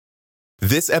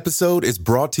This episode is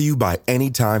brought to you by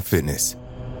Anytime Fitness.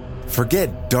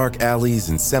 Forget dark alleys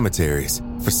and cemeteries.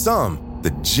 For some,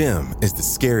 the gym is the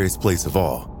scariest place of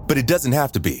all, but it doesn't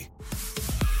have to be.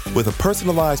 With a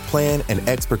personalized plan and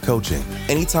expert coaching,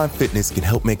 Anytime Fitness can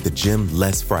help make the gym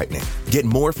less frightening. Get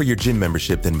more for your gym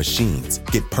membership than machines.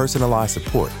 Get personalized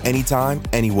support anytime,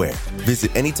 anywhere.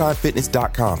 Visit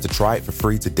AnytimeFitness.com to try it for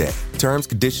free today. Terms,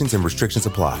 conditions, and restrictions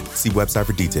apply. See website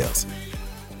for details.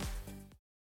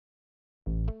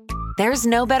 There's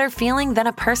no better feeling than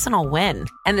a personal win,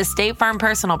 and the State Farm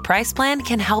Personal Price Plan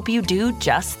can help you do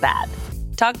just that.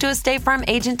 Talk to a State Farm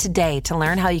agent today to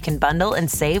learn how you can bundle and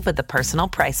save with the Personal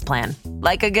Price Plan.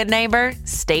 Like a good neighbor,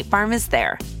 State Farm is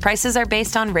there. Prices are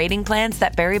based on rating plans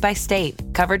that vary by state.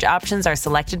 Coverage options are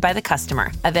selected by the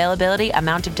customer. Availability,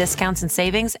 amount of discounts and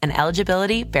savings, and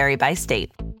eligibility vary by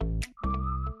state.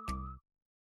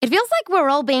 It feels like we're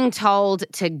all being told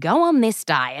to go on this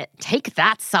diet, take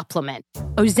that supplement.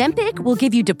 Ozempic will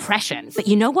give you depression, but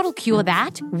you know what'll cure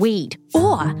that? Weed.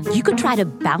 Or you could try to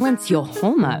balance your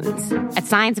hormones. At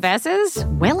Science Versus,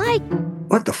 we're like,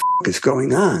 what the is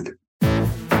going on?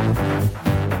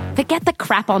 Forget the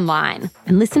crap online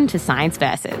and listen to Science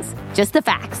Versus. Just the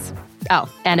facts.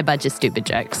 Oh, and a bunch of stupid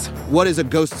jokes. What is a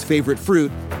ghost's favorite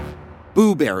fruit?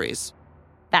 Blueberries.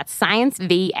 That's Science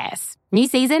VS. New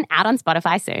season out on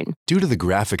Spotify soon. Due to the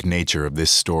graphic nature of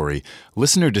this story,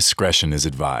 listener discretion is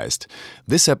advised.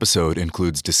 This episode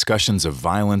includes discussions of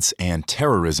violence and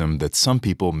terrorism that some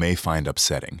people may find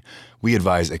upsetting. We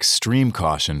advise extreme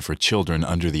caution for children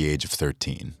under the age of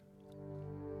 13.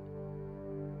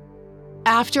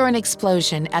 After an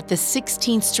explosion at the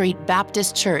 16th Street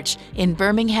Baptist Church in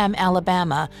Birmingham,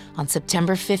 Alabama on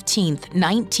September 15,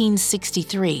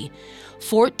 1963,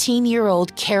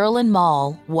 14-year-old Carolyn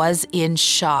Maull was in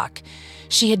shock.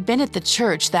 She had been at the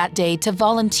church that day to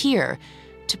volunteer,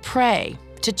 to pray,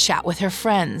 to chat with her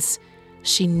friends.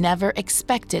 She never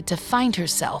expected to find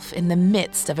herself in the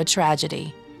midst of a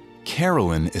tragedy.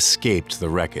 Carolyn escaped the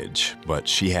wreckage, but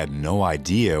she had no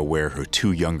idea where her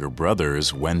two younger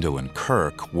brothers, Wendell and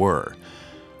Kirk, were.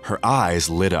 Her eyes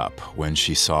lit up when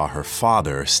she saw her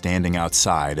father standing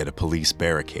outside at a police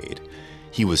barricade.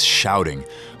 He was shouting,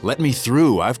 "Let me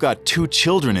through, I've got 2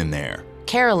 children in there."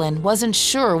 Carolyn wasn't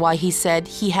sure why he said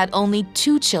he had only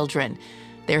 2 children.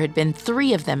 There had been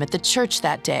 3 of them at the church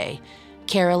that day: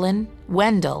 Carolyn,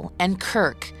 Wendell, and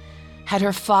Kirk. Had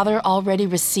her father already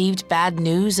received bad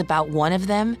news about one of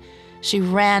them? She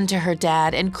ran to her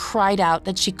dad and cried out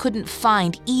that she couldn't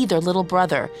find either little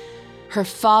brother. Her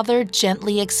father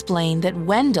gently explained that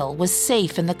Wendell was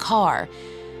safe in the car.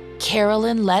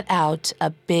 Carolyn let out a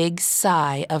big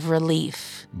sigh of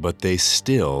relief. But they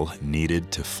still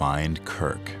needed to find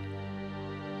Kirk.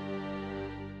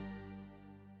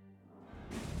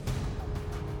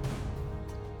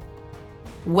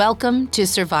 Welcome to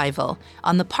Survival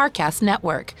on the Parcast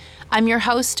Network. I'm your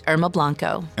host, Irma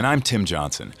Blanco. And I'm Tim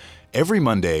Johnson. Every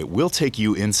Monday, we'll take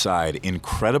you inside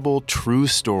incredible, true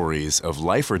stories of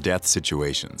life or death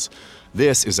situations.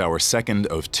 This is our second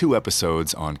of 2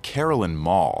 episodes on Carolyn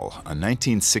Maull, a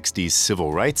 1960s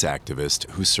civil rights activist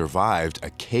who survived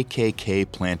a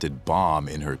KKK-planted bomb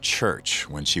in her church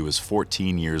when she was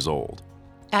 14 years old.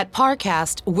 At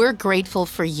Parcast, we're grateful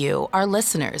for you, our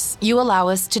listeners. You allow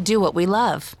us to do what we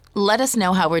love. Let us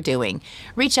know how we're doing.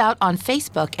 Reach out on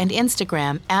Facebook and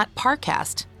Instagram at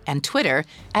Parcast and Twitter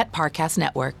at Parcast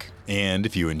Network. And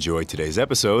if you enjoyed today's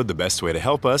episode, the best way to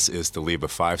help us is to leave a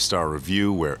 5-star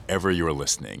review wherever you're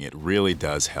listening. It really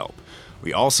does help.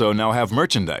 We also now have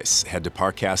merchandise. Head to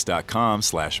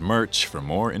parcast.com/merch for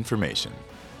more information.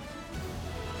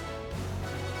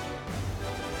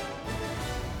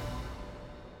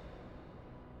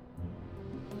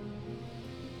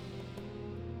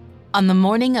 On the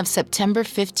morning of September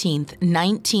 15,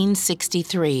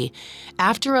 1963,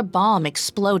 after a bomb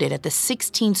exploded at the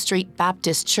 16th Street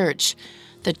Baptist Church,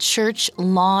 the church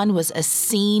lawn was a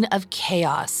scene of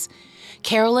chaos.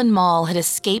 Carolyn Maull had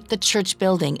escaped the church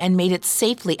building and made it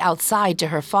safely outside to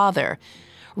her father.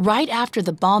 Right after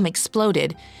the bomb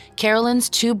exploded, Carolyn's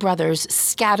 2 brothers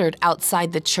scattered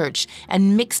outside the church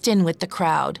and mixed in with the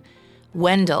crowd.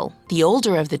 Wendell, the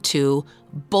older of the 2,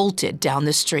 bolted down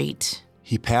the street.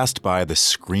 He passed by the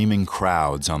screaming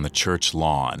crowds on the church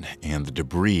lawn and the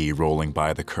debris rolling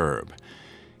by the curb.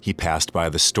 He passed by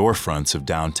the storefronts of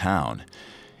downtown.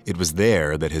 It was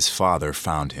there that his father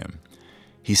found him.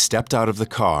 He stepped out of the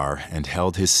car and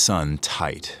held his son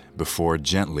tight before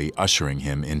gently ushering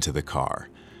him into the car.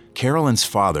 Carolyn's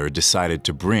father decided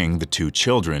to bring the 2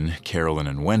 children, Carolyn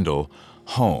and Wendell,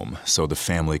 home so the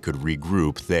family could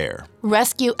regroup there.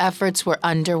 Rescue efforts were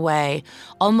underway.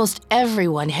 Almost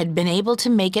everyone had been able to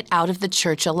make it out of the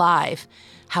church alive.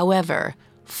 However,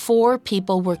 4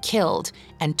 people were killed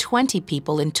and 20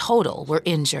 people in total were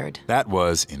injured. That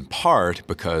was in part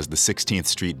because the 16th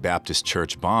Street Baptist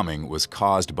Church bombing was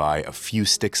caused by a few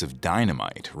sticks of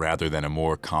dynamite rather than a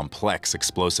more complex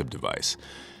explosive device.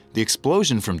 The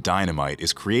explosion from dynamite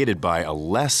is created by a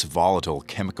less volatile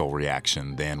chemical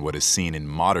reaction than what is seen in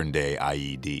modern-day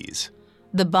IEDs.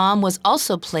 The bomb was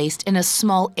also placed in a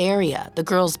small area, the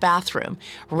girls' bathroom,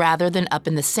 rather than up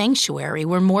in the sanctuary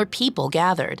where more people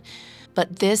gathered.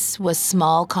 But this was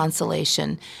small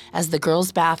consolation, as the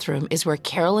girls' bathroom is where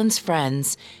Carolyn's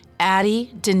friends,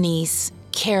 Addie, Denise,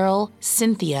 Carol,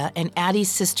 Cynthia, and Addie's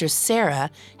sister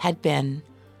Sarah, had been.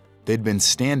 They'd been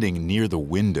standing near the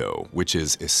window, which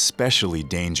is especially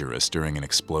dangerous during an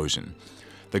explosion.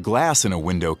 The glass in a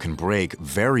window can break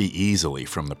very easily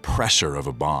from the pressure of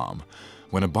a bomb.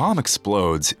 When a bomb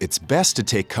explodes, it's best to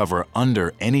take cover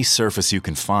under any surface you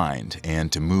can find and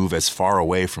to move as far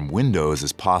away from windows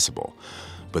as possible.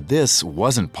 But this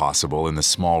wasn't possible in the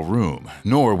small room,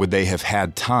 nor would they have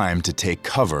had time to take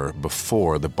cover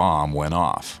before the bomb went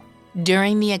off.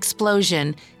 During the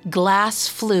explosion, glass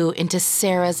flew into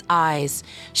Sarah's eyes.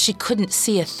 She couldn't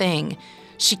see a thing.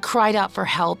 She cried out for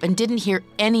help and didn't hear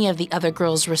any of the other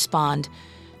girls respond.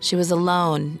 She was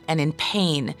alone and in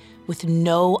pain, with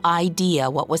no idea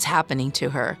what was happening to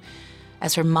her.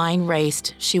 As her mind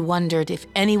raced, she wondered if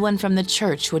anyone from the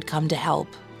church would come to help.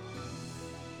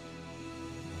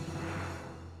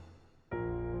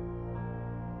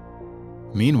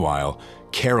 Meanwhile,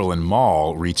 Carolyn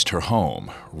Maull reached her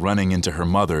home, running into her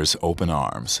mother's open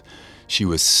arms. She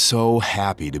was so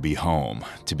happy to be home,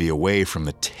 to be away from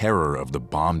the terror of the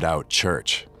bombed-out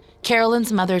church.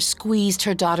 Carolyn's mother squeezed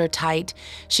her daughter tight.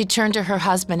 She turned to her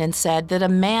husband and said that a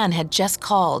man had just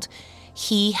called.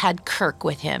 He had Kirk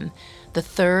with him. The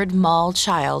 3rd Maull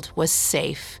child was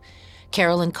safe.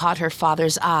 Carolyn caught her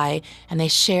father's eye, and they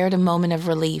shared a moment of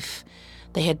relief.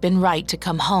 They had been right to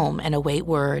come home and await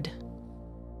word.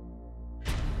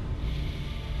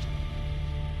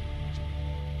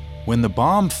 When the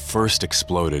bomb first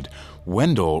exploded,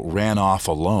 Wendell ran off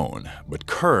alone, but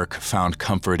Kirk found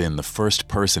comfort in the first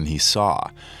person he saw.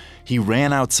 He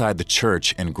ran outside the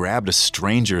church and grabbed a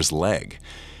stranger's leg.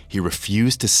 He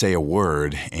refused to say a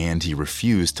word, and he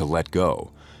refused to let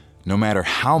go. No matter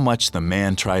how much the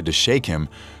man tried to shake him,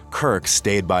 Kirk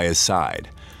stayed by his side.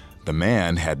 The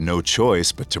man had no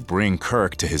choice but to bring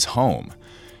Kirk to his home.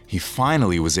 He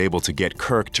finally was able to get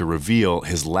Kirk to reveal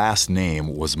his last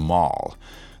name was Maull.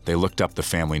 They looked up the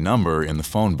family number in the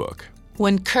phone book.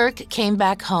 When Kirk came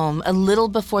back home a little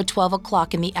before 12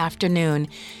 o'clock in the afternoon,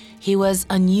 he was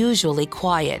unusually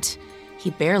quiet. He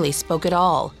barely spoke at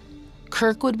all.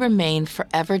 Kirk would remain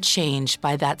forever changed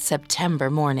by that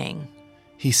September morning.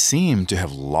 He seemed to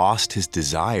have lost his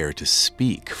desire to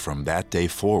speak from that day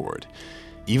forward.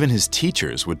 Even his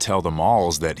teachers would tell the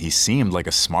Maulls that he seemed like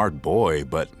a smart boy,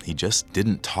 but he just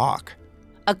didn't talk.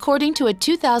 According to a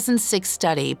 2006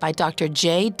 study by Dr.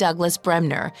 J. Douglas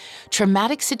Bremner,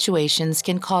 traumatic situations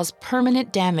can cause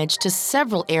permanent damage to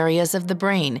several areas of the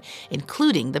brain,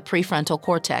 including the prefrontal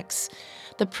cortex.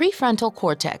 The prefrontal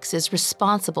cortex is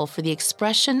responsible for the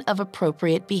expression of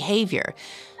appropriate behavior.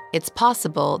 It's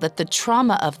possible that the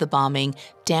trauma of the bombing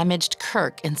damaged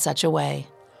Kirk in such a way.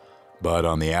 But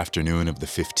on the afternoon of the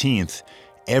 15th,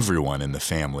 everyone in the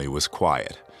family was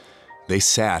quiet. They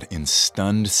sat in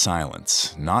stunned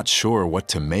silence, not sure what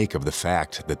to make of the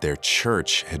fact that their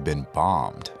church had been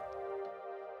bombed.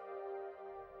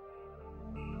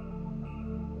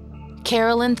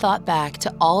 Carolyn thought back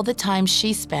to all the time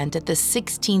she spent at the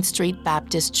 16th Street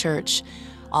Baptist Church,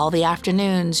 all the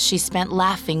afternoons she spent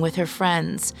laughing with her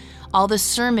friends, all the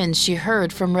sermons she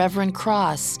heard from Reverend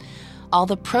Cross, all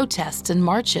the protests and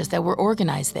marches that were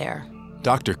organized there.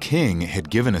 Dr. King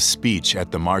had given a speech at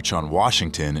the March on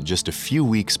Washington just a few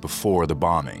weeks before the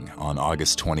bombing, on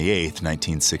August 28,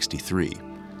 1963.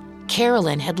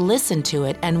 Carolyn had listened to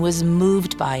it and was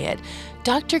moved by it.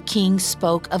 Dr. King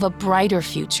spoke of a brighter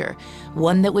future,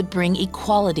 one that would bring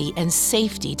equality and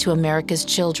safety to America's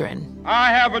children. I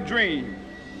have a dream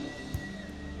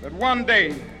that one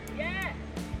day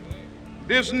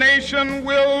this nation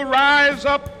will rise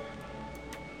up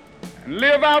and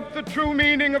live out the true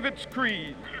meaning of its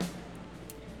creed.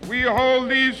 We hold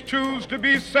these truths to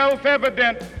be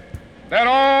self-evident, that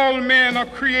all men are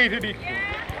created equal.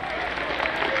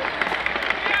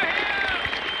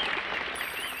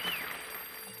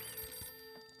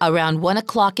 Around 1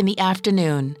 o'clock in the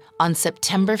afternoon, On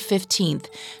September 15th,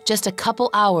 just a couple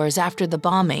hours after the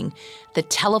bombing, the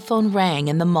telephone rang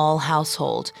in the Maull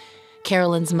household.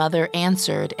 Carolyn's mother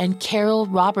answered, and Carol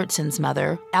Robertson's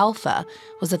mother, Alpha,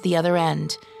 was at the other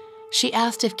end. She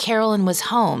asked if Carolyn was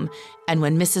home, and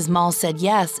when Mrs. Maull said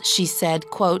yes, she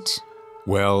said, quote,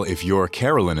 "Well, if your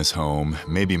Carolyn is home,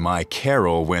 maybe my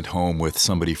Carol went home with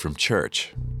somebody from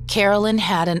church." Carolyn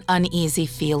had an uneasy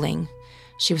feeling.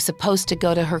 She was supposed to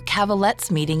go to her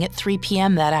Cavalettes meeting at 3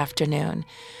 p.m. that afternoon.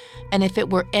 And if it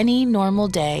were any normal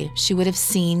day, she would have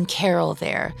seen Carol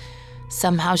there.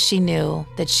 Somehow she knew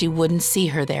that she wouldn't see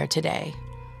her there today.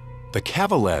 The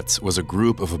Cavalettes was a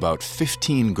group of about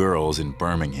 15 girls in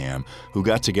Birmingham who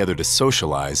got together to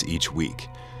socialize each week.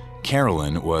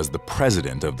 Carolyn was the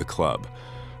president of the club.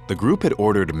 The group had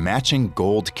ordered matching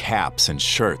gold caps and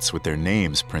shirts with their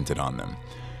names printed on them.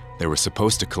 They were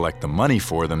supposed to collect the money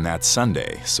for them that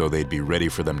Sunday, so they'd be ready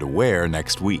for them to wear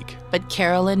next week. But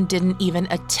Carolyn didn't even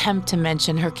attempt to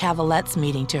mention her Cavalettes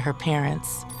meeting to her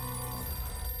parents.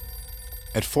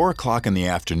 At 4 o'clock in the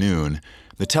afternoon,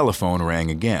 the telephone rang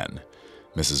again.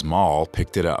 Mrs. Maull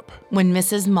picked it up. When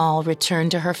Mrs. Maull returned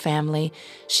to her family,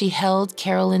 she held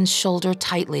Carolyn's shoulder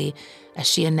tightly as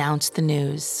she announced the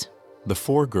news. The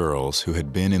 4 girls who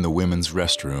had been in the women's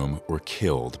restroom were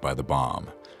killed by the bomb.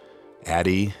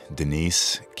 Addie,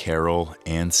 Denise, Carol,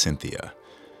 and Cynthia.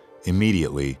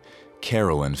 Immediately,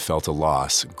 Carolyn felt a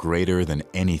loss greater than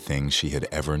anything she had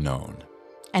ever known.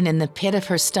 And in the pit of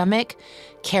her stomach,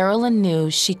 Carolyn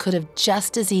knew she could have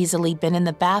just as easily been in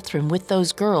the bathroom with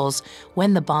those girls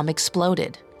when the bomb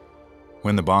exploded.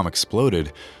 When the bomb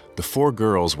exploded, the 4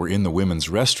 girls were in the women's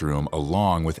restroom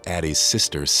along with Addie's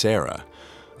sister, Sarah.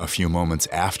 A few moments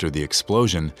after the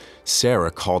explosion, Sarah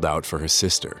called out for her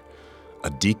sister. A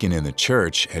deacon in the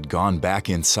church had gone back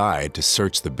inside to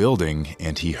search the building,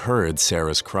 and he heard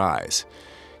Sarah's cries.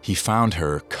 He found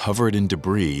her covered in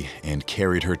debris and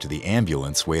carried her to the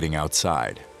ambulance waiting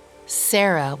outside.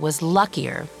 Sarah was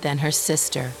luckier than her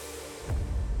sister.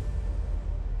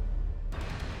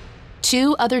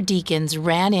 2 other deacons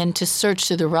ran in to search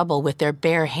through the rubble with their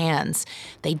bare hands.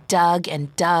 They dug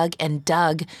and dug and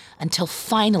dug until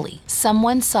finally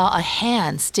someone saw a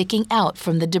hand sticking out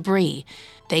from the debris.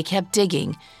 They kept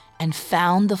digging and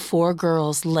found the 4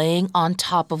 girls laying on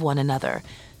top of one another,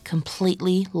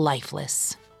 completely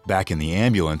lifeless. Back in the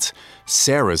ambulance,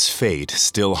 Sarah's fate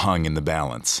still hung in the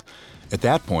balance. At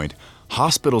that point,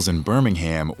 hospitals in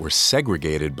Birmingham were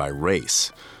segregated by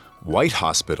race. White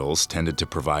hospitals tended to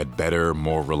provide better,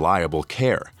 more reliable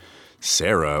care.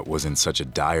 Sarah was in such a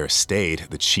dire state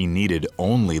that she needed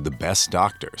only the best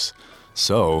doctors.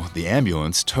 So the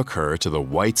ambulance took her to the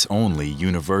whites-only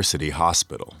University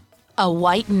Hospital. A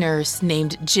white nurse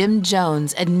named Jim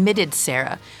Jones admitted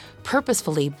Sarah,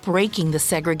 purposefully breaking the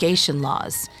segregation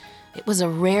laws. It was a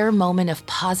rare moment of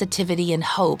positivity and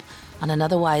hope on an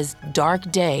otherwise dark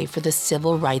day for the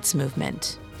civil rights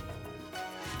movement.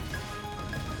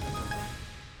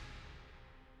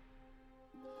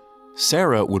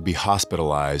 Sarah would be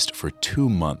hospitalized for 2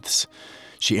 months.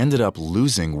 She ended up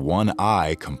losing one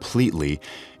eye completely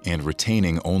and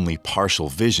retaining only partial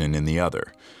vision in the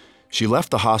other. She left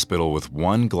the hospital with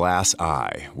one glass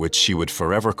eye, which she would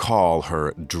forever call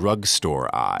her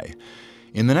drugstore eye.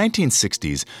 In the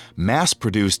 1960s,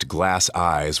 mass-produced glass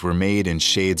eyes were made in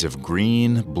shades of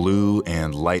green, blue,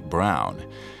 and light brown.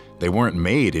 They weren't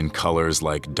made in colors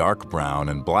like dark brown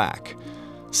and black.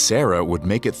 Sarah would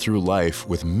make it through life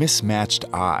with mismatched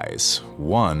eyes,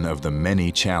 one of the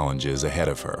many challenges ahead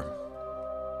of her.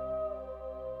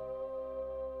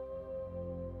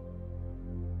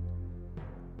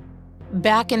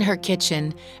 Back in her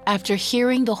kitchen, after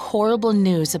hearing the horrible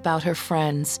news about her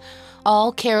friends,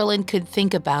 all Carolyn could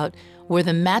think about were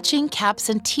the matching caps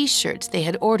and T-shirts they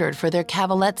had ordered for their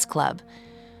Cavalettes Club.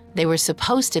 They were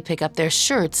supposed to pick up their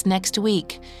shirts next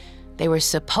week. They were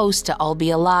supposed to all be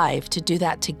alive to do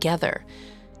that together.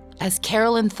 As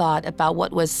Carolyn thought about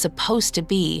what was supposed to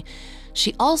be,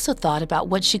 she also thought about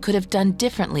what she could have done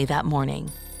differently that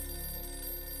morning.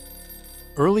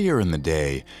 Earlier in the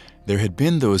day, there had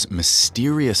been those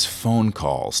mysterious phone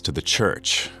calls to the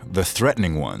church, the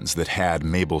threatening ones that had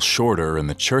Mabel Shorter in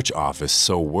the church office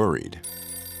so worried.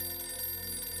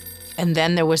 And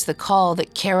then there was the call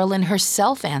that Carolyn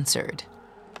herself answered.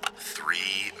 3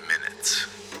 minutes.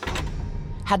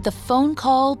 Had the phone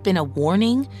call been a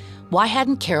warning? Why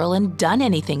hadn't Carolyn done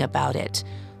anything about it?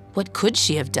 What could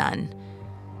she have done?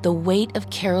 The weight of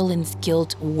Carolyn's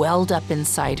guilt welled up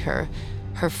inside her.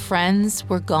 Her friends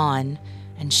were gone,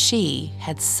 and she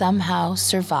had somehow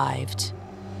survived.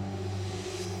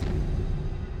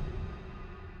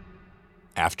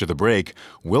 After the break,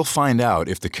 we'll find out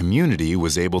if the community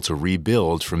was able to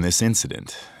rebuild from this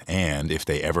incident and if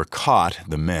they ever caught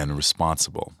the men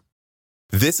responsible.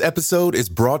 This episode is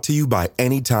brought to you by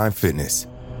Anytime Fitness.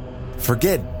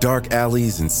 Forget dark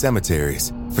alleys and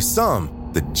cemeteries. For some,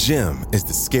 the gym is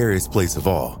the scariest place of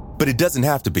all, but it doesn't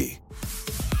have to be.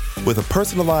 With a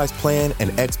personalized plan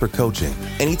and expert coaching,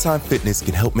 Anytime Fitness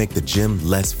can help make the gym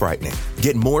less frightening.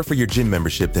 Get more for your gym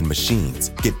membership than machines.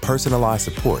 Get personalized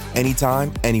support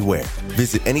anytime, anywhere.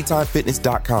 Visit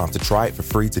AnytimeFitness.com to try it for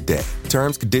free today.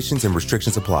 Terms, conditions, and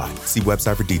restrictions apply. See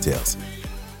website for details.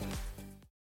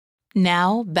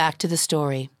 Now, back to the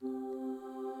story.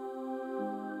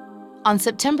 On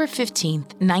September 15,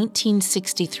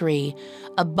 1963,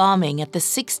 a bombing at the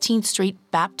 16th Street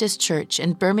Baptist Church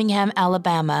in Birmingham,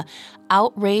 Alabama,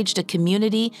 outraged a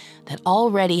community that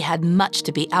already had much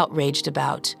to be outraged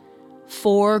about.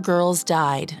 4 girls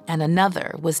died, and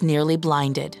another was nearly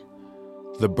blinded.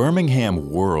 The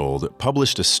Birmingham World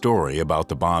published a story about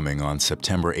the bombing on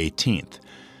September 18th.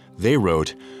 They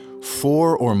wrote,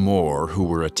 4 or more who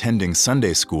were attending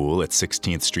Sunday school at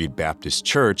 16th Street Baptist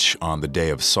Church on the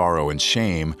day of sorrow and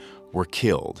shame were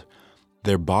killed.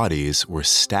 Their bodies were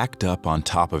stacked up on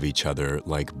top of each other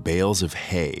like bales of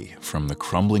hay from the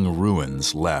crumbling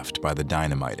ruins left by the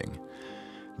dynamiting.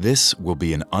 This will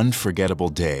be an unforgettable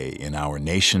day in our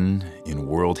nation, in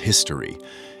world history,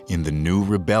 in the new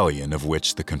rebellion of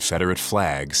which the Confederate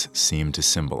flags seem to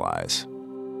symbolize.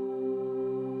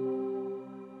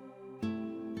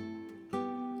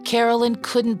 Carolyn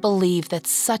couldn't believe that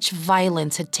such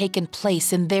violence had taken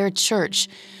place in their church,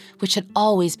 which had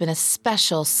always been a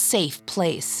special, safe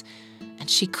place. And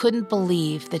she couldn't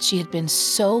believe that she had been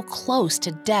so close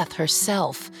to death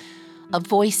herself. A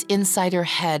voice inside her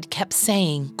head kept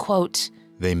saying, quote,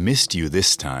 "They missed you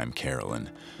this time, Carolyn,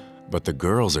 but the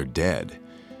girls are dead.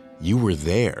 You were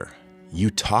there. You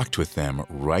talked with them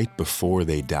right before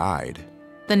they died."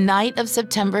 The night of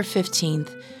September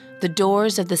 15th, the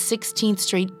doors of the 16th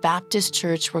Street Baptist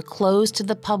Church were closed to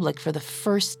the public for the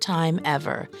first time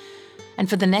ever. And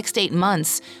for the next 8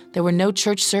 months, there were no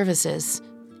church services.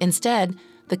 Instead,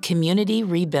 the community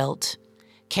rebuilt.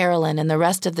 Carolyn and the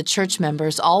rest of the church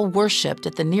members all worshiped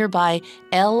at the nearby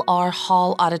L.R.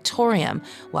 Hall Auditorium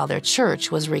while their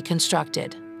church was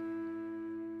reconstructed.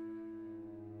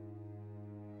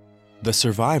 The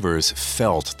survivors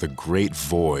felt the great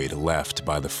void left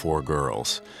by the 4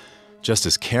 girls. Just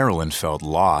as Carolyn felt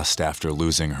lost after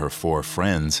losing her 4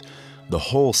 friends, the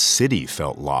whole city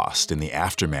felt lost in the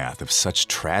aftermath of such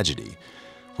tragedy.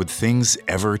 Would things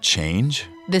ever change?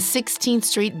 The 16th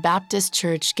Street Baptist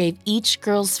Church gave each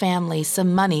girl's family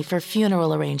some money for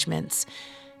funeral arrangements.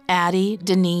 Addie,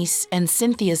 Denise, and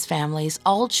Cynthia's families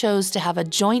all chose to have a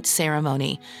joint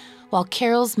ceremony, while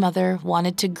Carol's mother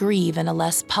wanted to grieve in a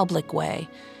less public way.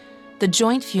 The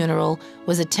joint funeral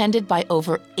was attended by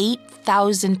over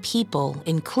 8,000 people,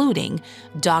 including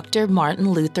Dr.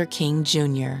 Martin Luther King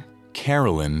Jr.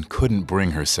 Carolyn couldn't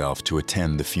bring herself to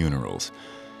attend the funerals.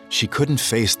 She couldn't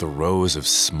face the rows of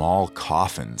small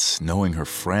coffins, knowing her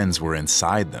friends were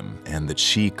inside them and that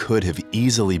she could have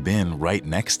easily been right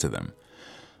next to them.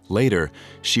 Later,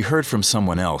 she heard from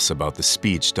someone else about the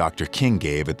speech Dr. King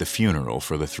gave at the funeral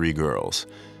for the 3 girls.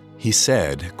 He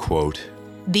said, quote,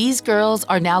 "These girls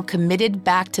are now committed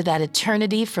back to that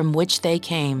eternity from which they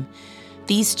came.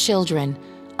 These children,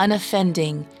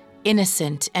 unoffending,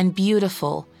 innocent, and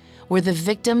beautiful, were the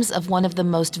victims of one of the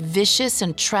most vicious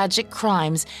and tragic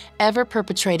crimes ever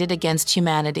perpetrated against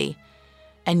humanity.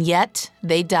 And yet,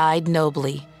 they died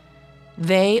nobly.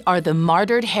 They are the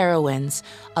martyred heroines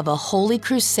of a holy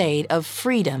crusade of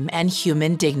freedom and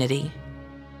human dignity."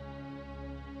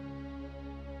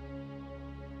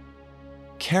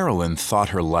 Carolyn thought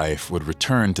her life would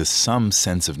return to some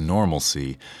sense of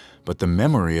normalcy, but the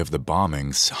memory of the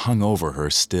bombings hung over her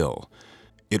still.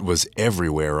 It was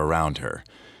everywhere around her.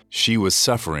 She was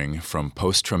suffering from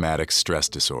post-traumatic stress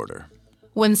disorder.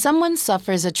 When someone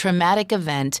suffers a traumatic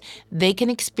event, they can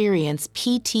experience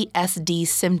PTSD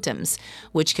symptoms,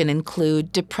 which can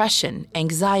include depression,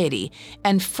 anxiety,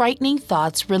 and frightening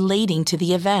thoughts relating to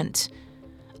the event.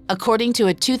 According to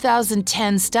a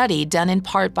 2010 study done in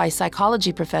part by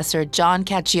psychology professor John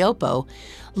Cacioppo,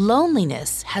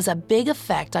 loneliness has a big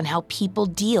effect on how people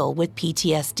deal with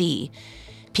PTSD.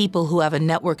 People who have a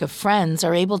network of friends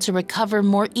are able to recover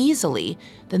more easily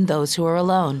than those who are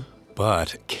alone.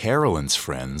 But Carolyn's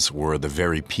friends were the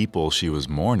very people she was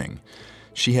mourning.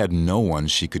 She had no one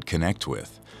she could connect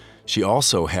with. She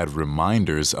also had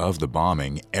reminders of the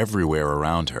bombing everywhere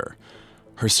around her.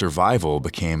 Her survival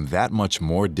became that much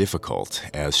more difficult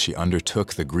as she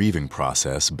undertook the grieving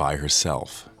process by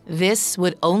herself. This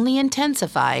would only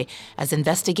intensify as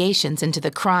investigations into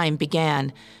the crime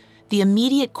began. The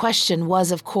immediate question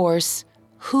was, of course,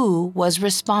 who was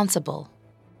responsible?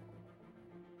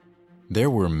 There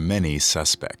were many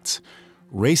suspects.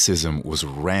 Racism was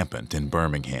rampant in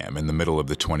Birmingham in the middle of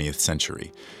the 20th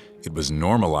century. It was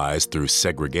normalized through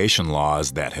segregation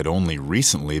laws that had only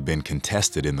recently been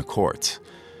contested in the courts.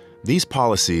 These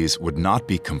policies would not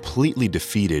be completely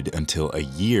defeated until a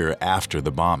year after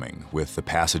the bombing, with the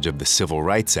passage of the Civil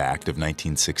Rights Act of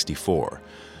 1964.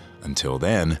 Until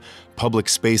then, public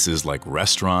spaces like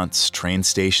restaurants, train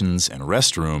stations, and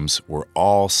restrooms were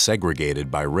all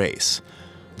segregated by race.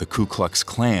 The Ku Klux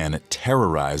Klan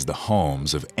terrorized the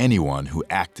homes of anyone who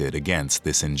acted against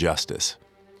this injustice.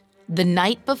 The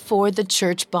night before the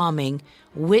church bombing,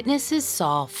 witnesses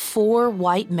saw 4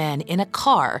 white men in a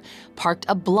car parked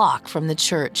a block from the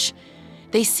church.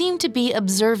 They seemed to be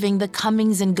observing the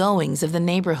comings and goings of the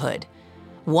neighborhood.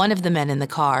 One of the men in the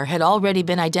car had already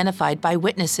been identified by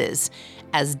witnesses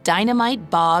as Dynamite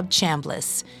Bob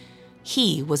Chambliss.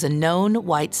 He was a known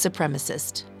white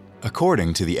supremacist.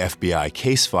 According to the FBI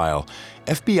case file,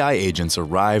 FBI agents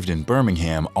arrived in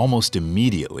Birmingham almost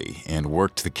immediately and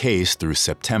worked the case through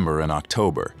September and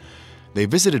October. They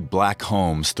visited black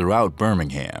homes throughout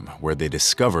Birmingham, where they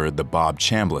discovered the Bob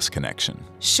Chambliss connection.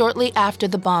 Shortly after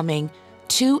the bombing,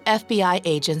 2 FBI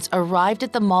agents arrived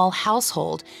at the Maull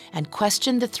household and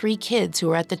questioned the 3 kids who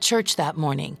were at the church that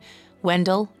morning,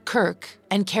 Wendell, Kirk,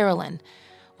 and Carolyn.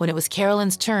 When it was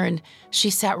Carolyn's turn, she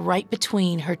sat right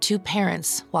between her 2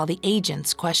 parents while the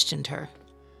agents questioned her.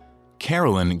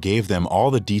 Carolyn gave them all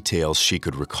the details she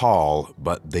could recall,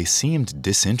 but they seemed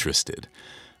disinterested.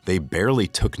 They barely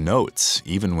took notes,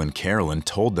 even when Carolyn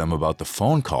told them about the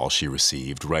phone call she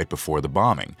received right before the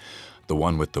bombing, the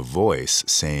one with the voice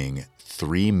saying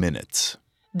 3 minutes.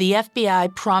 The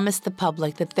FBI promised the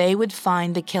public that they would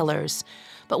find the killers,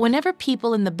 but whenever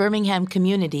people in the Birmingham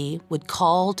community would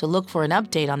call to look for an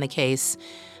update on the case,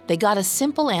 they got a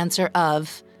simple answer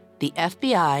of, "The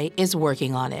FBI is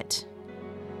working on it."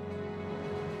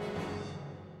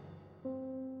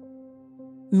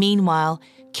 Meanwhile,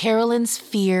 Carolyn's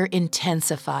fear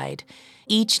intensified.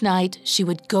 Each night, she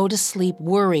would go to sleep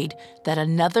worried that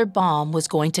another bomb was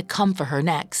going to come for her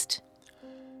next.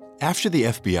 After the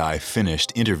FBI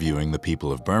finished interviewing the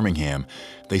people of Birmingham,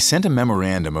 they sent a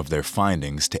memorandum of their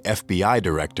findings to FBI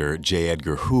Director J.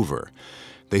 Edgar Hoover.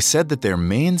 They said that their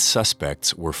main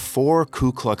suspects were 4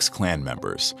 Ku Klux Klan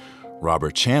members,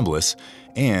 Robert Chambliss,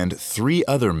 and 3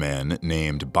 other men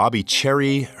named Bobby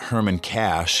Cherry, Herman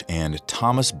Cash, and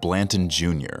Thomas Blanton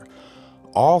Jr.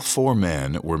 All 4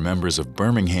 men were members of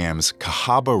Birmingham's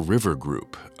Cahaba River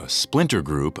Group, a splinter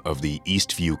group of the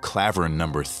Eastview Clavern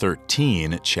No.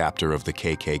 13 chapter of the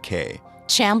KKK.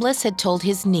 Chambliss had told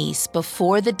his niece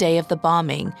before the day of the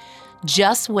bombing,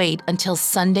 "Just wait until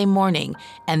Sunday morning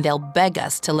and they'll beg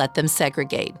us to let them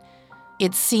segregate."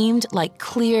 It seemed like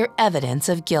clear evidence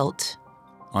of guilt.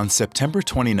 On September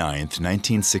 29,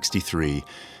 1963,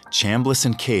 Chambliss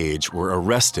and Cage were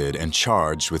arrested and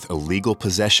charged with illegal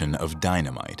possession of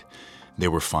dynamite. They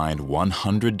were fined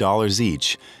 $100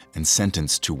 each and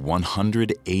sentenced to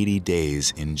 180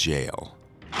 days in jail.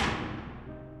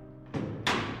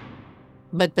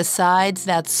 But besides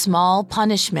that small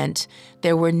punishment,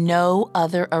 there were no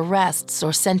other arrests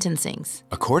or sentencings.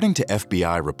 According to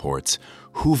FBI reports,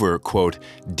 Hoover, quote,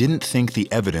 didn't think the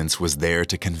evidence was there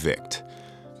to convict.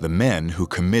 The men who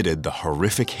committed the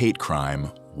horrific hate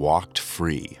crime walked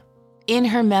free. In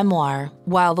her memoir,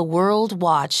 While the World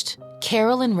Watched,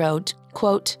 Carolyn wrote,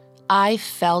 quote, "I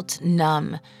felt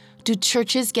numb. Do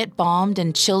churches get bombed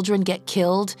and children get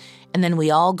killed, and then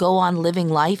we all go on living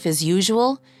life as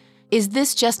usual? Is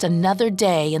this just another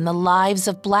day in the lives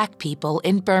of Black people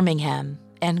in Birmingham?"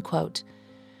 End quote.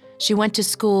 She went to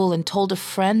school and told a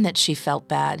friend that she felt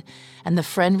bad, and the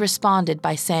friend responded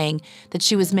by saying that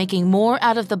she was making more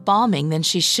out of the bombing than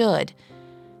she should.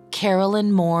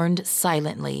 Carolyn mourned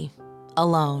silently,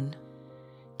 alone.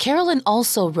 Carolyn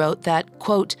also wrote that,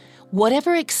 quote,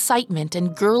 "Whatever excitement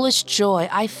and girlish joy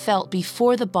I felt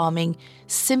before the bombing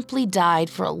simply died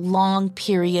for a long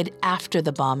period after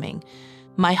the bombing.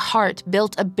 My heart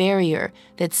built a barrier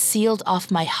that sealed off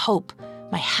my hope,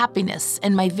 my happiness,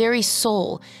 and my very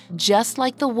soul, just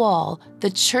like the wall the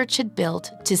church had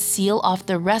built to seal off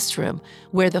the restroom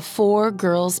where the 4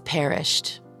 girls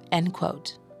perished." End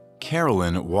quote.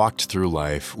 Carolyn walked through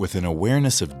life with an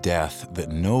awareness of death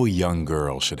that no young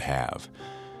girl should have.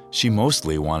 She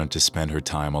mostly wanted to spend her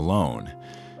time alone,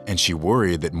 and she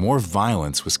worried that more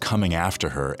violence was coming after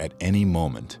her at any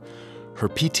moment. Her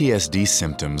PTSD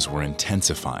symptoms were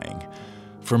intensifying.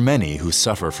 For many who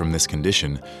suffer from this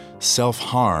condition,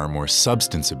 Self-harm or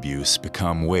substance abuse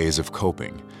become ways of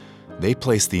coping. They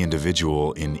place the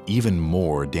individual in even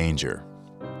more danger.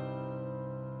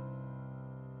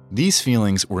 These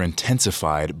feelings were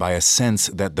intensified by a sense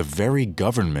that the very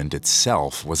government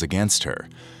itself was against her.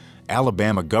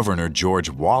 Alabama Governor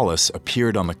George Wallace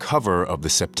appeared on the cover of the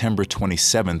September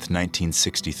 27,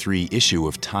 1963 issue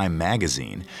of Time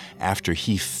magazine after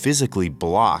he physically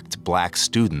blocked black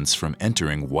students from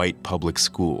entering white public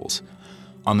schools.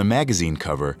 On the magazine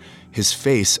cover, his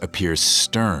face appears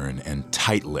stern and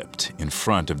tight-lipped in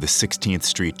front of the 16th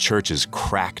Street Church's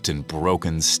cracked and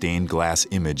broken stained glass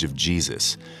image of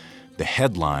Jesus. The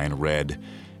headline read,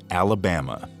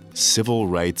 "Alabama, Civil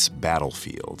Rights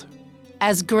Battlefield."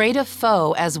 As great a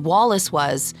foe as Wallace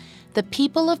was, the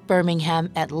people of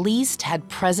Birmingham at least had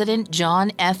President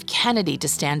John F. Kennedy to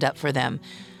stand up for them.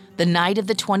 The night of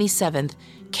the 27th,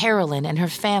 Carolyn and her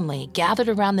family gathered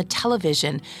around the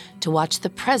television to watch the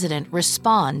president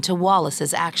respond to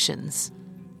Wallace's actions.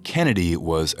 Kennedy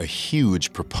was a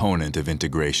huge proponent of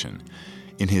integration.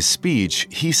 In his speech,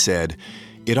 he said,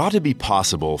 "It ought to be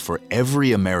possible for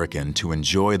every American to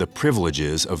enjoy the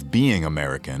privileges of being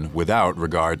American without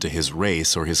regard to his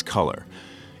race or his color.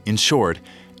 In short,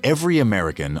 every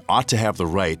American ought to have the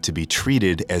right to be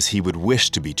treated as he would wish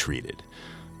to be treated.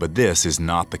 But this is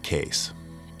not the case."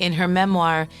 In her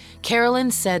memoir, Carolyn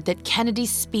said that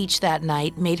Kennedy's speech that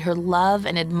night made her love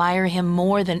and admire him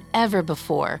more than ever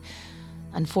before.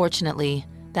 Unfortunately,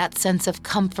 that sense of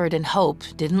comfort and hope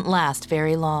didn't last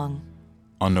very long.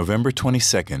 On November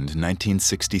 22,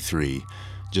 1963,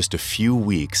 just a few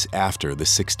weeks after the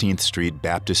 16th Street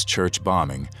Baptist Church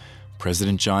bombing,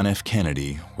 President John F.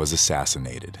 Kennedy was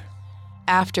assassinated.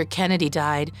 After Kennedy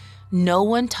died, no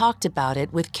one talked about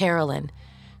it with Carolyn.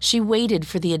 She waited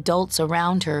for the adults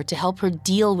around her to help her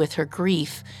deal with her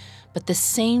grief, but the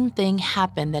same thing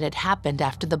happened that had happened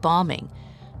after the bombing.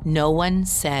 No one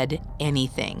said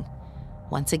anything.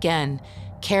 Once again,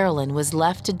 Carolyn was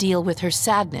left to deal with her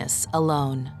sadness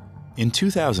alone. In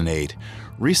 2008,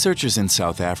 researchers in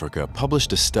South Africa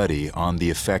published a study on the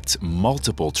effects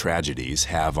multiple tragedies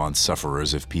have on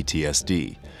sufferers of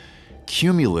PTSD.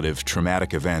 Cumulative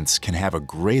traumatic events can have a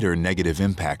greater negative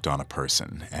impact on a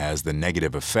person, as the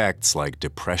negative effects like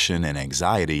depression and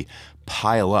anxiety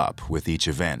pile up with each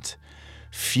event.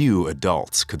 Few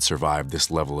adults could survive this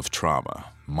level of trauma,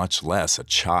 much less a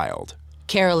child.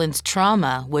 Carolyn's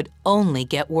trauma would only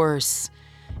get worse.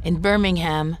 In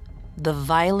Birmingham, the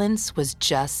violence was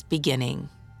just beginning.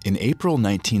 In April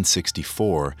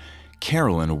 1964,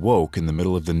 Carolyn woke in the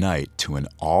middle of the night to an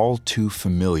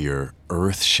all-too-familiar,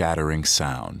 earth-shattering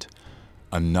sound.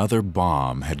 Another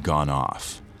bomb had gone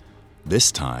off.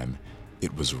 This time,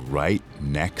 it was right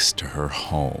next to her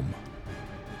home.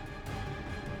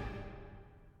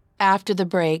 After the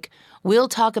break, we'll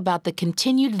talk about the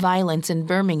continued violence in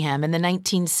Birmingham in the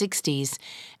 1960s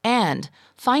and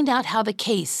find out how the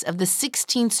case of the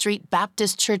 16th Street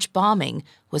Baptist Church bombing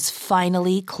was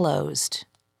finally closed.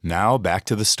 Now back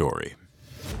to the story.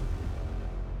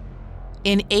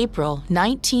 In April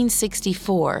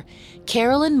 1964,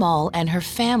 Carolyn Maull and her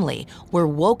family were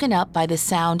woken up by the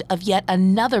sound of yet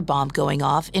another bomb going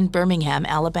off in Birmingham,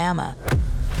 Alabama.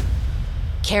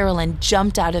 Carolyn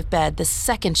jumped out of bed the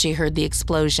second she heard the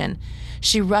explosion.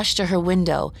 She rushed to her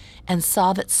window and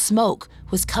saw that smoke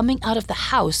was coming out of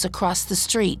the house across the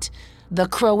street, the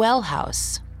Crowell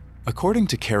house. According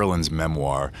to Carolyn's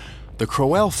memoir, the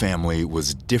Crowell family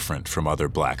was different from other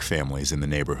black families in the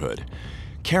neighborhood.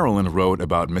 Carolyn wrote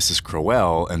about Mrs.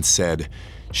 Crowell and said,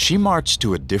 "She marched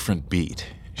to a different beat.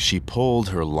 She pulled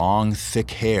her long, thick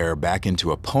hair back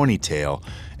into a ponytail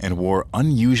and wore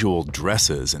unusual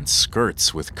dresses and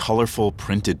skirts with colorful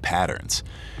printed patterns.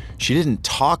 She didn't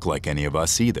talk like any of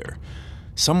us either.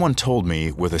 Someone told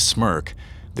me with a smirk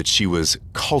that she was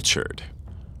cultured."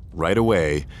 Right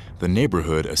away, the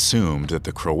neighborhood assumed that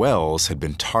the Crowells had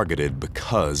been targeted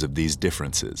because of these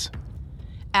differences.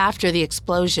 After the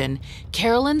explosion,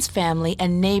 Carolyn's family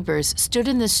and neighbors stood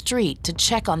in the street to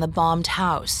check on the bombed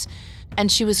house,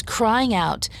 and she was crying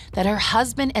out that her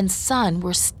husband and son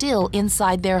were still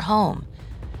inside their home.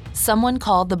 Someone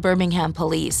called the Birmingham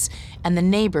police, and the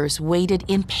neighbors waited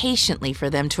impatiently for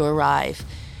them to arrive.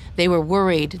 They were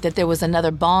worried that there was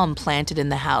another bomb planted in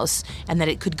the house and that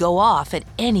it could go off at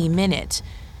any minute.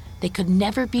 They could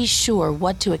never be sure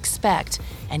what to expect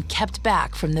and kept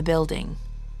back from the building.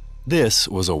 This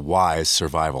was a wise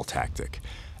survival tactic.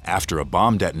 After a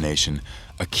bomb detonation,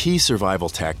 a key survival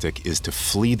tactic is to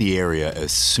flee the area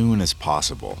as soon as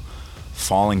possible.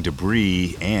 Falling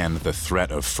debris and the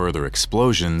threat of further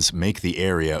explosions make the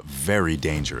area very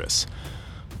dangerous.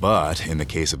 But in the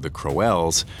case of the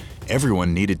Crowells,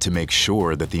 everyone needed to make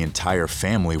sure that the entire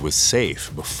family was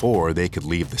safe before they could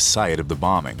leave the site of the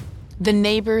bombing. The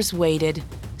neighbors waited,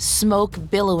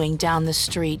 smoke billowing down the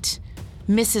street.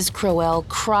 Mrs. Crowell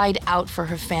cried out for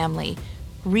her family,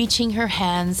 reaching her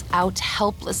hands out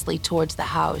helplessly towards the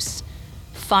house.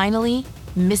 Finally,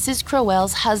 Mrs.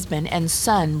 Crowell's husband and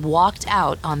son walked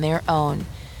out on their own.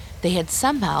 They had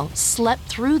somehow slept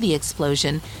through the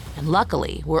explosion and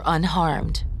luckily were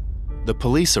unharmed. The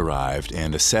police arrived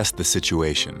and assessed the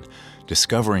situation,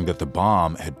 discovering that the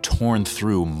bomb had torn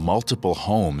through multiple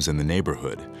homes in the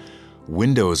neighborhood.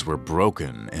 Windows were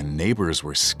broken and neighbors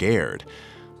were scared,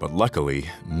 but luckily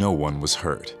no one was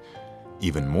hurt.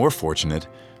 Even more fortunate,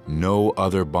 no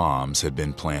other bombs had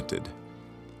been planted.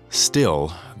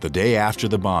 Still, the day after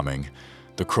the bombing,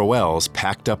 the Crowells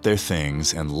packed up their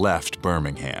things and left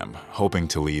Birmingham, hoping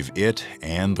to leave it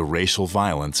and the racial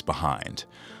violence behind.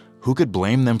 Who could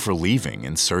blame them for leaving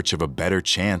in search of a better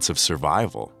chance of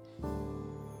survival?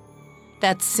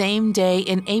 That same day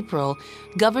in April,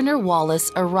 Governor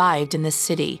Wallace arrived in the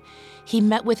city. He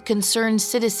met with concerned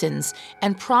citizens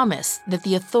and promised that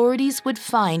the authorities would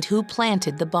find who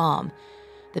planted the bomb.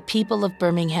 The people of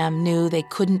Birmingham knew they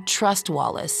couldn't trust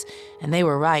Wallace, and they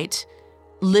were right.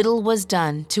 Little was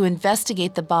done to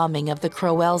investigate the bombing of the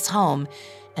Crowells' home,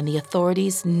 and the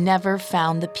authorities never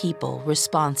found the people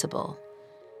responsible.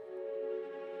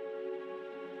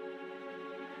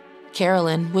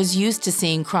 Carolyn was used to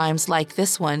seeing crimes like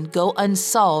this one go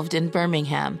unsolved in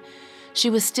Birmingham. She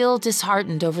was still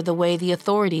disheartened over the way the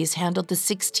authorities handled the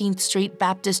 16th Street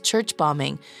Baptist Church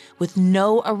bombing, with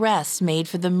no arrests made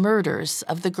for the murders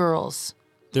of the girls.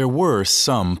 There were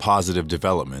some positive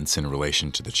developments in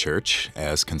relation to the church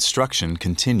as construction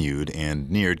continued and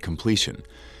neared completion.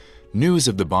 News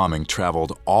of the bombing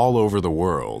traveled all over the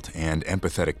world, and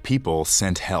empathetic people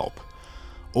sent help.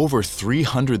 Over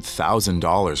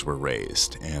 $300,000 were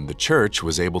raised, and the church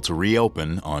was able to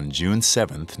reopen on June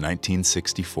 7,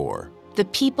 1964. The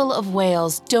people of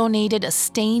Wales donated a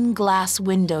stained glass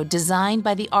window designed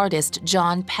by the artist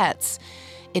John Petts.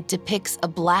 It depicts a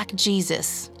black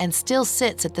Jesus and still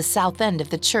sits at the south end of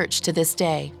the church to this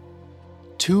day.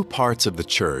 Two parts of the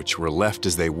church were left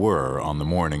as they were on the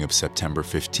morning of September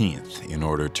 15th in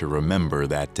order to remember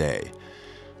that day.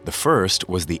 The first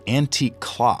was the antique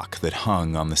clock that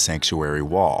hung on the sanctuary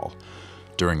wall.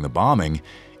 During the bombing,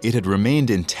 it had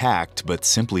remained intact but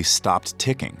simply stopped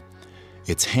ticking.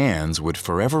 Its hands would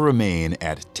forever remain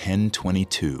at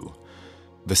 10:22.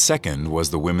 The second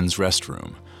was the women's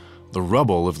restroom. The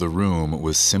rubble of the room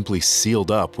was simply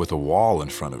sealed up with a wall in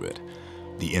front of it.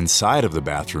 The inside of the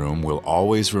bathroom will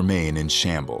always remain in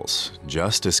shambles,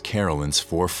 just as Carolyn's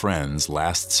four friends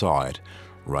last saw it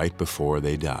right before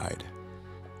they died.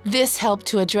 This helped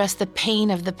to address the pain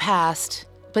of the past,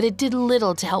 but it did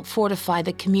little to help fortify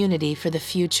the community for the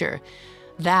future.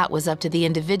 That was up to the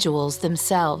individuals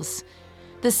themselves.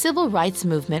 The civil rights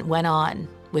movement went on,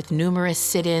 with numerous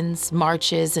sit-ins,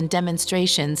 marches, and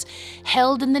demonstrations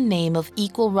held in the name of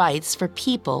equal rights for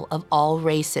people of all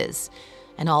races.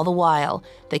 And all the while,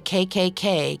 the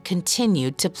KKK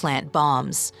continued to plant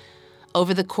bombs.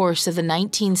 Over the course of the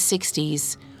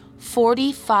 1960s,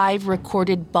 45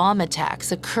 recorded bomb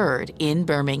attacks occurred in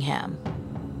Birmingham.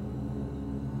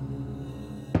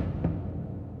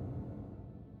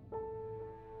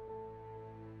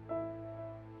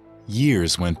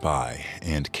 Years went by,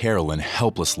 and Carolyn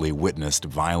helplessly witnessed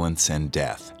violence and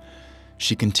death.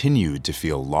 She continued to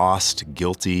feel lost,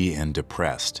 guilty, and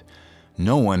depressed.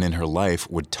 No one in her life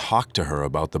would talk to her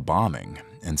about the bombing,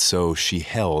 and so she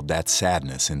held that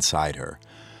sadness inside her.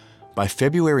 By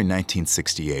February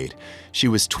 1968, she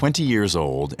was 20 years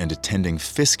old and attending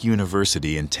Fisk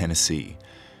University in Tennessee.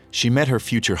 She met her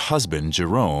future husband,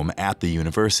 Jerome, at the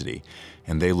university,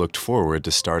 and they looked forward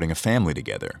to starting a family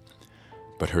together.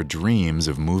 But her dreams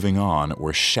of moving on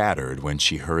were shattered when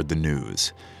she heard the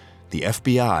news. The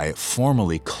FBI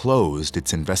formally closed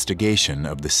its investigation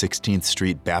of the 16th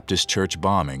Street Baptist Church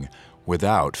bombing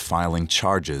without filing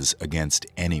charges against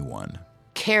anyone.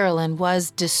 Carolyn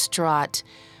was distraught.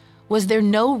 Was there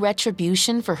no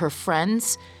retribution for her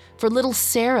friends? For little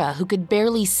Sarah, who could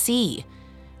barely see?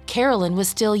 Carolyn was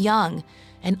still young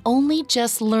and only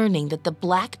just learning that the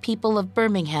black people of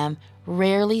Birmingham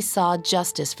rarely saw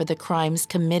justice for the crimes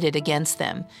committed against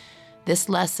them. This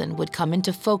lesson would come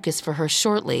into focus for her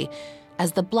shortly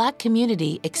as the black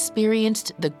community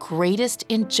experienced the greatest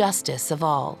injustice of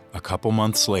all. A couple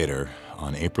months later,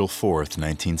 on April 4th,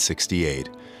 1968,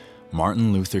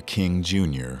 Martin Luther King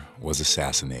Jr. was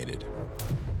assassinated.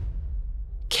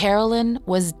 Carolyn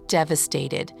was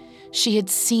devastated. She had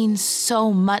seen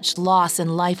so much loss in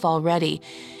life already,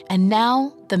 and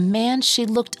now the man she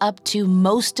looked up to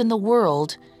most in the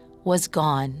world was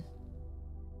gone.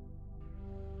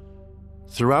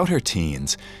 Throughout her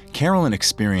teens, Carolyn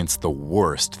experienced the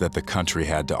worst that the country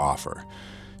had to offer.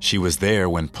 She was there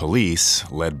when police,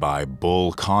 led by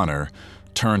Bull Connor,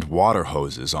 turned water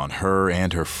hoses on her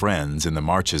and her friends in the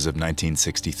marches of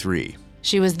 1963.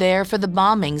 She was there for the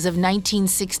bombings of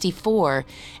 1964,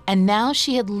 and now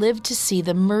she had lived to see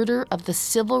the murder of the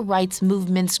civil rights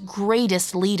movement's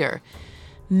greatest leader.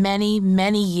 Many,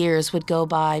 many years would go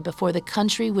by before the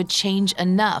country would change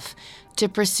enough to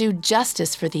pursue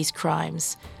justice for these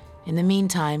crimes. In the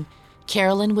meantime,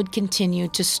 Carolyn would continue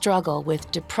to struggle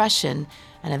with depression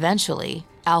and eventually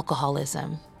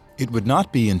alcoholism. It would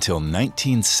not be until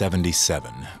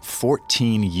 1977,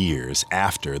 14 years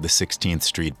after the 16th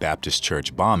Street Baptist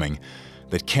Church bombing,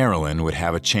 that Carolyn would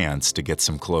have a chance to get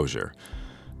some closure.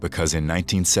 Because in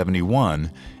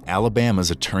 1971,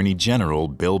 Alabama's Attorney General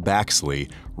Bill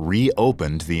Baxley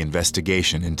reopened the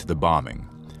investigation into the bombing.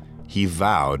 He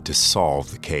vowed to solve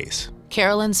the case.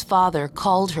 Carolyn's father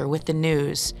called her with the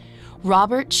news.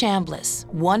 Robert Chambliss,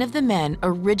 one of the men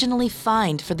originally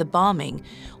fined for the bombing,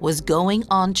 was going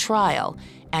on trial,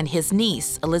 and his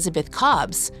niece, Elizabeth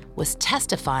Cobbs, was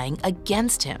testifying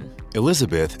against him.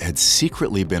 Elizabeth had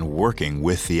secretly been working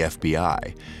with the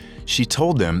FBI. She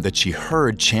told them that she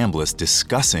heard Chambliss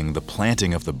discussing the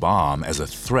planting of the bomb as a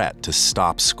threat to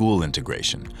stop school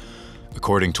integration.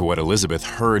 According to what Elizabeth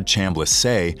heard Chambliss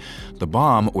say, the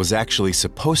bomb was actually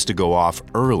supposed to go off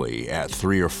early at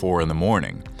 3 or 4 in the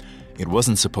morning. It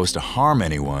wasn't supposed to harm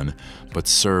anyone, but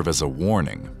serve as a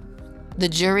warning. The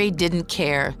jury didn't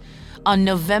care. On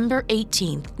November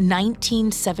 18,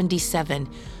 1977,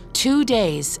 2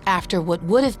 days after what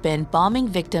would have been bombing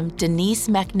victim Denise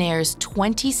McNair's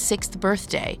 26th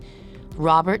birthday,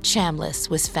 Robert Chambliss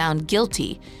was found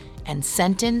guilty and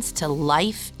sentenced to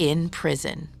life in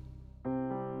prison.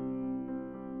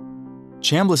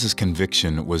 Chambliss's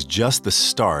conviction was just the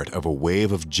start of a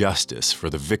wave of justice for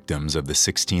the victims of the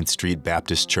 16th Street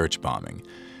Baptist Church bombing.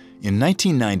 In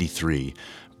 1993,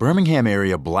 Birmingham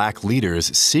area black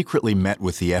leaders secretly met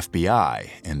with the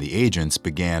FBI, and the agents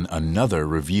began another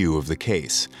review of the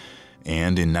case.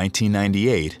 And in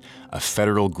 1998, a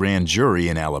federal grand jury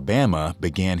in Alabama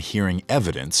began hearing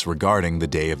evidence regarding the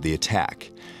day of the attack.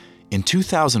 In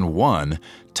 2001,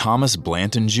 Thomas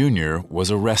Blanton Jr. was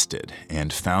arrested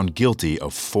and found guilty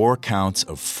of 4 counts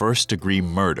of first-degree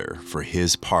murder for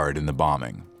his part in the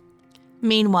bombing.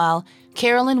 Meanwhile,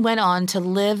 Carolyn went on to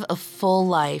live a full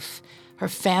life. Her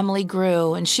family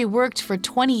grew, and she worked for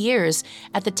 20 years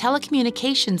at the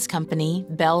telecommunications company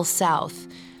Bell South.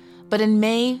 But in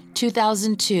May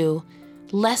 2002,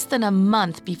 less than a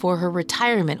month before her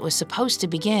retirement was supposed to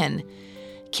begin,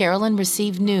 Carolyn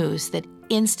received news that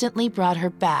instantly brought her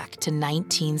back to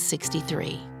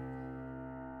 1963.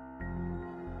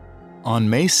 On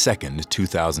May 2,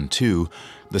 2002,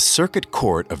 the Circuit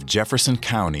Court of Jefferson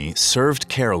County served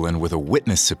Carolyn with a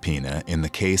witness subpoena in the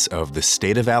case of the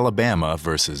State of Alabama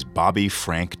versus Bobby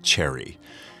Frank Cherry.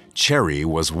 Cherry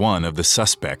was one of the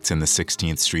suspects in the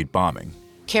 16th Street bombing.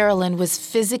 Carolyn was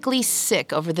physically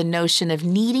sick over the notion of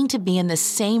needing to be in the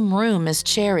same room as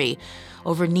Cherry,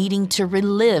 over needing to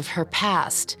relive her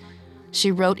past. She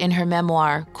wrote in her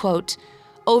memoir, quote,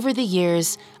 "Over the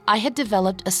years, I had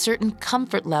developed a certain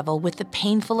comfort level with the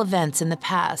painful events in the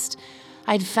past.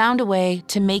 I'd found a way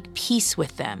to make peace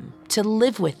with them, to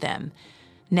live with them.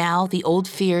 Now the old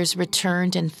fears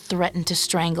returned and threatened to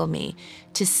strangle me,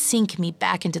 to sink me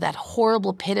back into that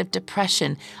horrible pit of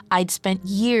depression I'd spent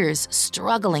years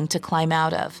struggling to climb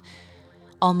out of.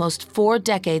 Almost 4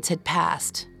 decades had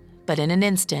passed, but in an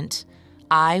instant,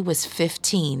 I was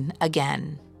 15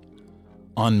 again."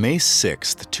 On May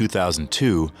 6,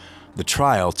 2002, the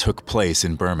trial took place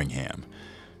in Birmingham.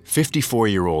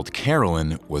 54-year-old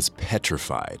Carolyn was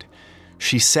petrified.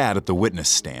 She sat at the witness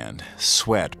stand,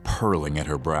 sweat purling at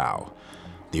her brow.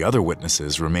 The other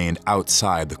witnesses remained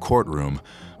outside the courtroom,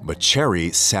 but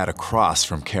Cherry sat across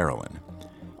from Carolyn.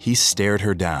 He stared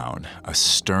her down, a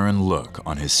stern look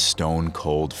on his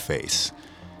stone-cold face.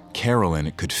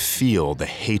 Carolyn could feel the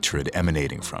hatred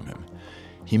emanating from him.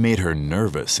 He made her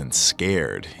nervous and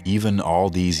scared, even all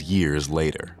these years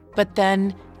later. But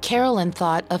then, Carolyn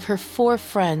thought of her 4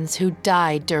 friends who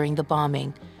died during the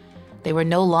bombing. They were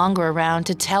no longer around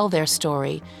to tell their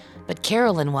story, but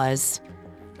Carolyn was.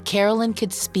 Carolyn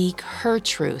could speak her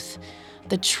truth,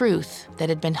 the truth that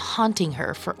had been haunting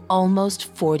her for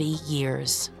almost 40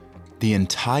 years. The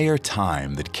entire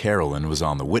time that Carolyn was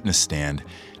on the witness stand,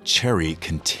 Cherry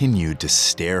continued to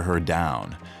stare her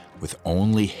down, with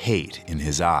only hate in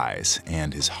his eyes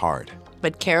and his heart.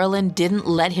 But Carolyn didn't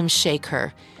let him shake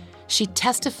her. She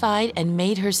testified and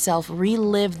made herself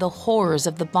relive the horrors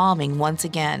of the bombing once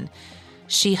again.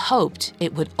 She hoped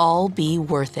it would all be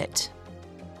worth it.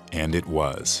 And it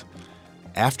was.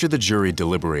 After the jury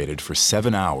deliberated for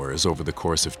 7 hours over the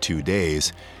course of 2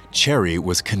 days, Cherry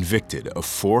was convicted of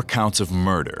 4 counts of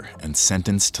murder and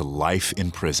sentenced to life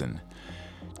in prison.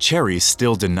 Cherry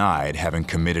still denied having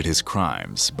committed his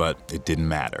crimes, but it didn't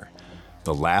matter.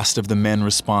 The last of the men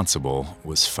responsible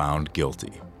was found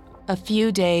guilty. A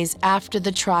few days after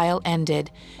the trial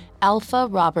ended, Alpha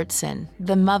Robertson,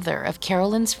 the mother of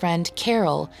Carolyn's friend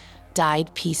Carol,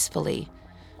 died peacefully.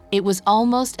 It was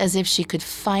almost as if she could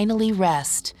finally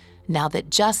rest now that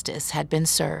justice had been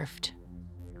served.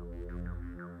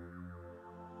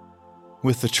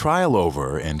 With the trial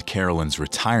over and Carolyn's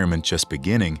retirement just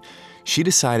beginning, she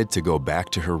decided to go back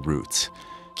to her roots.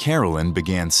 Carolyn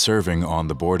began serving on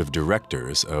the board of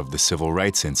directors of the Civil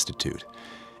Rights Institute,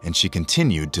 and she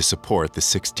continued to support the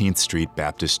 16th Street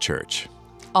Baptist Church.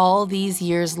 All these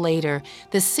years later,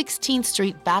 the 16th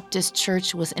Street Baptist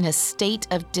Church was in a state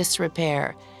of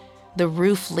disrepair. The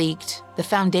roof leaked, the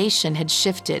foundation had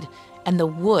shifted, and the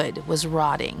wood was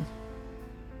rotting.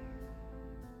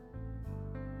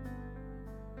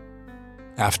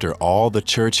 After all the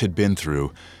church had been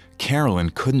through, Carolyn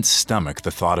couldn't stomach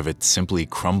the thought of it simply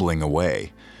crumbling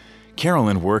away.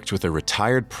 Carolyn worked with a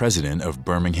retired president of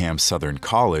Birmingham Southern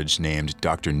College named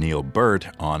Dr. Neil Burt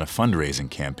on a fundraising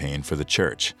campaign for the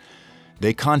church.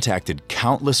 They contacted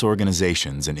countless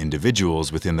organizations and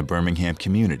individuals within the Birmingham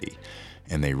community,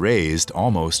 and they raised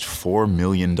almost $4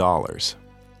 million.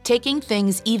 Taking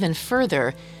things even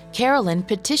further, Carolyn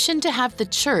petitioned to have the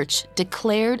church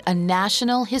declared a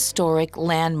National Historic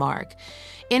Landmark.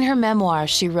 In her memoir,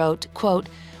 she wrote, quote,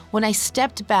 "When I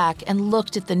stepped back and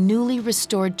looked at the newly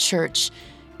restored church,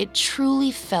 it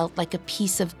truly felt like a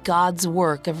piece of God's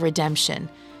work of redemption.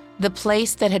 The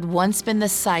place that had once been the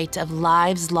site of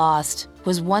lives lost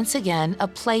was once again a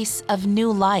place of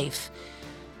new life.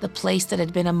 The place that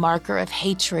had been a marker of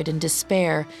hatred and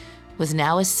despair was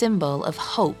now a symbol of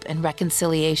hope and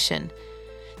reconciliation.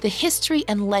 The history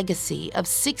and legacy of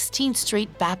 16th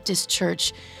Street Baptist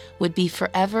Church would be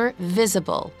forever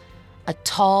visible, a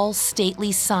tall,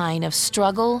 stately sign of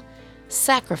struggle,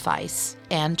 sacrifice,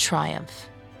 and triumph."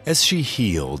 As she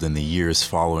healed in the years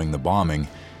following the bombing,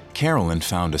 Carolyn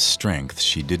found a strength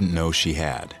she didn't know she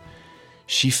had.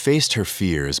 She faced her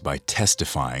fears by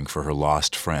testifying for her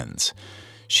lost friends.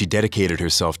 She dedicated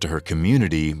herself to her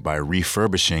community by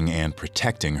refurbishing and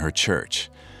protecting her church.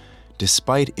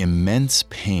 Despite immense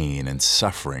pain and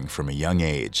suffering from a young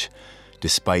age,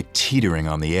 despite teetering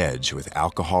on the edge with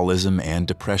alcoholism and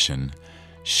depression,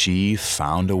 she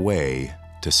found a way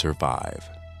to survive.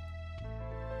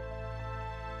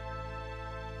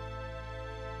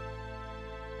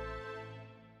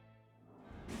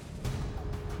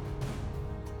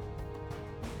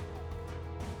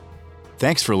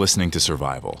 Thanks for listening to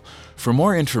Survival. For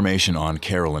more information on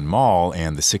Carolyn Maull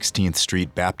and the 16th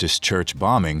Street Baptist Church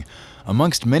bombing,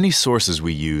 amongst many sources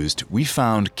we used, we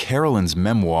found Carolyn's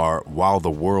memoir, While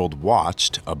the World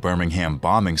Watched, a Birmingham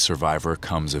bombing survivor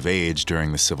comes of age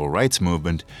during the Civil Rights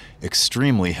Movement,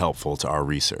 extremely helpful to our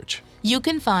research. You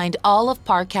can find all of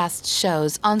Parcast's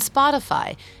shows on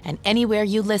Spotify and anywhere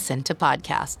you listen to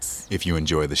podcasts. If you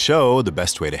enjoy the show, the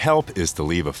best way to help is to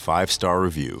leave a 5-star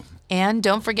review. And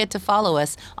don't forget to follow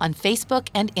us on Facebook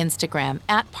and Instagram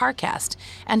at Parcast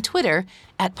and Twitter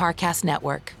at Parcast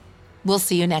Network. We'll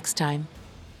see you next time.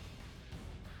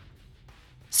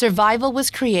 Survival was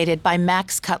created by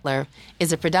Max Cutler,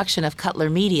 is a production of Cutler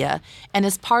Media, and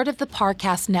is part of the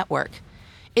Parcast Network.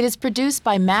 It is produced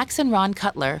by Max and Ron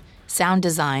Cutler, sound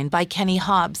design by Kenny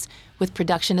Hobbs, with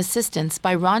production assistance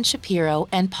by Ron Shapiro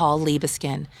and Paul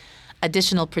Liebeskin.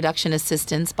 Additional production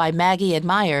assistance by Maggie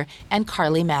Admire and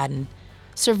Carly Madden.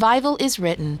 Survival is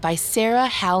written by Sarah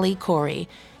Halley Corey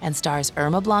and stars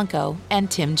Irma Blanco and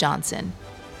Tim Johnson.